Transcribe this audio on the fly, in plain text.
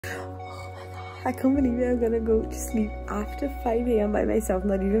I can't believe it. I'm gonna go to sleep after 5 a.m. by myself,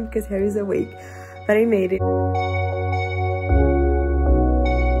 not even because Harry's awake, but I made it.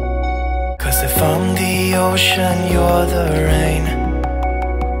 Cause if I'm the ocean, you're the rain.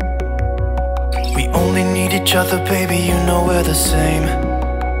 We only need each other, baby, you know we're the same.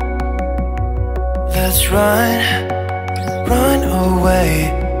 Let's run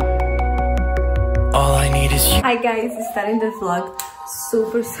away. All I need is you. Hi guys, starting the vlog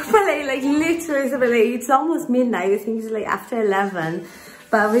super late, like literally super late. It's almost midnight. I think it's like after 11.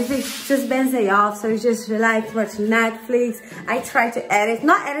 But we've just Ben's day off, so we just relaxed, watch Netflix. I tried to edit,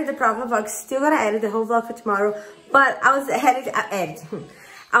 not edit the proper vlog, still gonna edit the whole vlog for tomorrow. But I was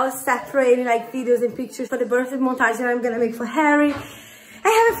I was separating like videos and pictures for the birthday montage that I'm gonna make for Harry. I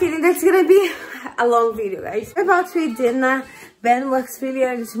have a feeling that's gonna be a long video, guys. We're about to eat dinner. Ben works really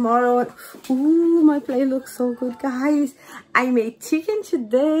early tomorrow. Ooh, my plate looks so good, guys. I made chicken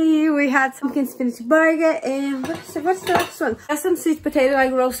today. We had some pumpkin spinach burger, and what's the next one? Just some sweet potato,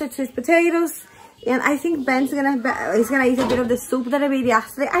 like roasted sweet potatoes. And I think Ben's gonna eat a bit of the soup that I made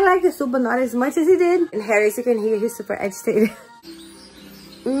yesterday. I like the soup, but not as much as he did. And Harry, as you can hear, he's super agitated.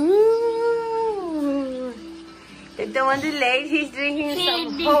 Ooh. Don't want to late. He's drinking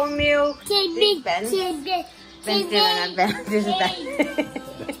some whole milk. This Ben. Ben's dinner, not Ben. This is Ben.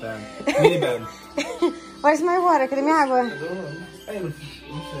 That's Ben. Mini Ben. Where's my water? Cadê minha água?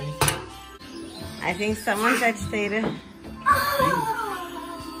 I think someone's agitated.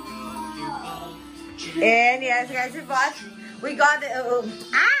 And yes, guys, we got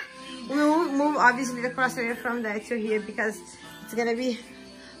we move obviously the crossover from there to here because it's gonna be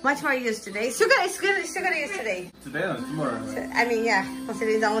much more used today. It's still gonna use today. Today or tomorrow? I mean, yeah,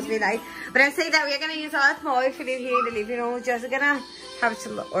 considering it's almost midnight. But I'm saying that we're gonna use a lot more if we live here in the living room. We're just gonna have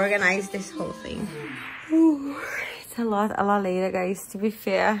to organize this whole thing. Ooh, it's a lot later, guys. To be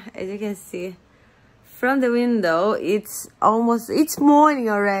fair, as you can see from the window, it's morning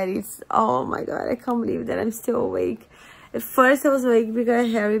already. Oh my god, I can't believe that I'm still awake. At first I was awake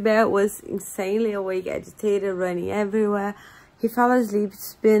because Harry Bear was insanely awake, agitated, running everywhere. He fell asleep.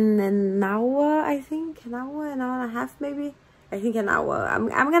 It's been an hour, I think. An hour and a half, maybe. I think an hour. I'm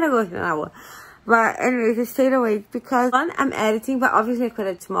gonna go with an hour. But anyway, I stayed awake because one, I'm editing, but obviously I could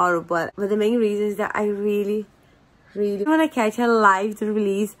edit tomorrow. But the main reason is that I really want to catch a live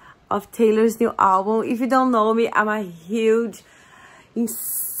release of Taylor's new album. If you don't know me, I'm a huge,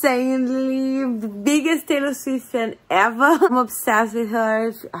 insanely biggest Taylor Swift fan ever. I'm obsessed with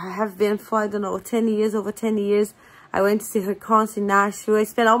her. I have been for, I don't know, 10 years, over 10 years. I went to see her concert in Nashville. I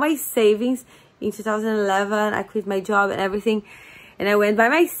spent all my savings in 2011. I quit my job and everything. And I went by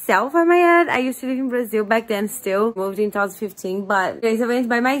myself on my head. I used to live in Brazil back then still. Moved in 2015. But anyways, I went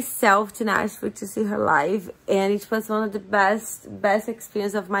by myself to Nashville to see her live. And it was one of the best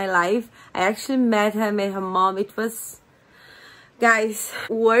experience of my life. I actually met her mom. It was... Guys,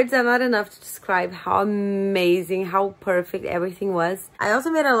 words are not enough to describe how amazing, how perfect everything was. I also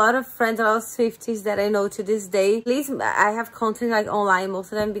made a lot of friends, a lot of Swifties that I know to this day. At least I have content like online,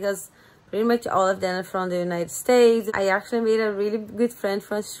 most of them, because pretty much all of them are from the United States. I actually made a really good friend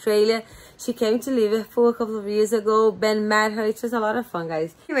from Australia. She came to Liverpool a couple of years ago. Ben met her. It was a lot of fun,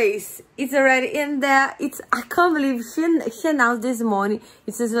 guys. Anyways, it's already in there. I can't believe she announced this morning.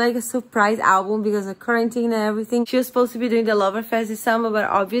 It's just like a surprise album because of quarantine and everything. She was supposed to be doing the Lover Fest this summer, but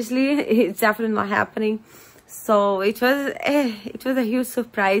obviously it's definitely not happening. So it was a huge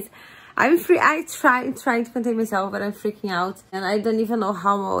surprise. I'm trying to contain myself, but I'm freaking out. And I don't even know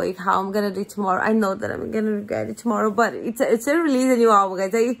how I'm awake, how I'm gonna do it tomorrow. I know that I'm gonna regret it tomorrow, but it's a release, a new album,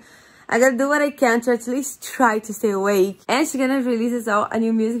 guys. I gotta do what I can to at least try to stay awake. And she's gonna release as well a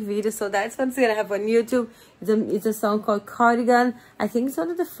new music video, so that's what's gonna have on YouTube. It's a song called Cardigan. I think it's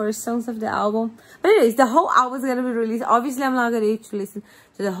one of the first songs of the album. But anyways, the whole album is gonna be released. Obviously, I'm not gonna need to listen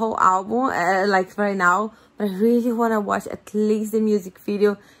to the whole album like right now, but I really wanna watch at least the music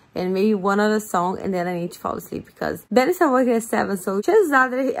video and maybe one other song, and then I need to fall asleep because Ben is not working at 7, so just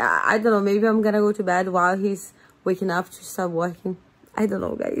that I don't know, maybe I'm gonna go to bed while he's waking up to start working. I don't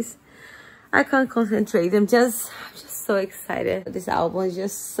know, guys. I can't concentrate. I'm just so excited. This album is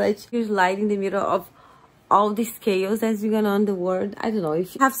just such a huge light in the middle of all this chaos that's going on in the world. I don't know,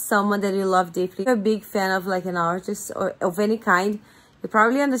 if you have someone that you love deeply, you're a big fan of like an artist or of any kind, you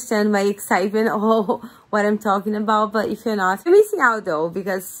probably understand my excitement or what I'm talking about. But if you're not, you're missing out though,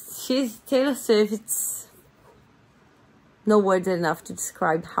 because she's Taylor Swift. It's no words are enough to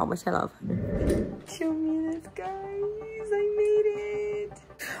describe how much I love her. 2 minutes, guys. I made it.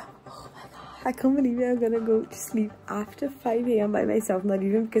 Oh my god, I can't believe it. I'm gonna go to sleep after 5 a.m. by myself, not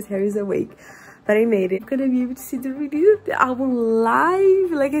even because Harry's awake. But but I made it. I'm gonna be able to see the release of the album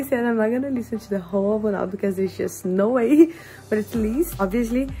live. Like I said, I'm not gonna listen to the whole album now because there's just no way. But at least,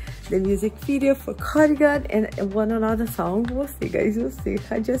 obviously, the music video for Cardigan and one another song. We'll see, guys. We'll see.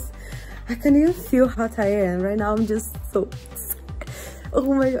 I can't even feel how tired I am right now. I'm just so.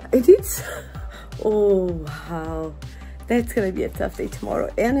 Oh my god! It is. Oh wow, that's gonna be a tough day tomorrow.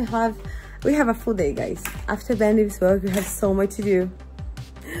 And we have a full day, guys. After Benny's work, we have so much to do.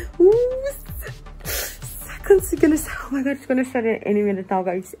 Ooh, seconds gonna start. Oh my god, it's gonna start in any minute now,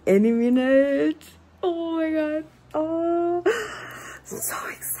 guys. Any minute. Oh my god. Oh, I'm so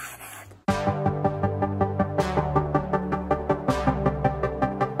excited.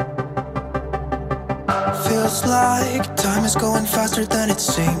 Feels like time is going faster than it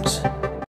seems.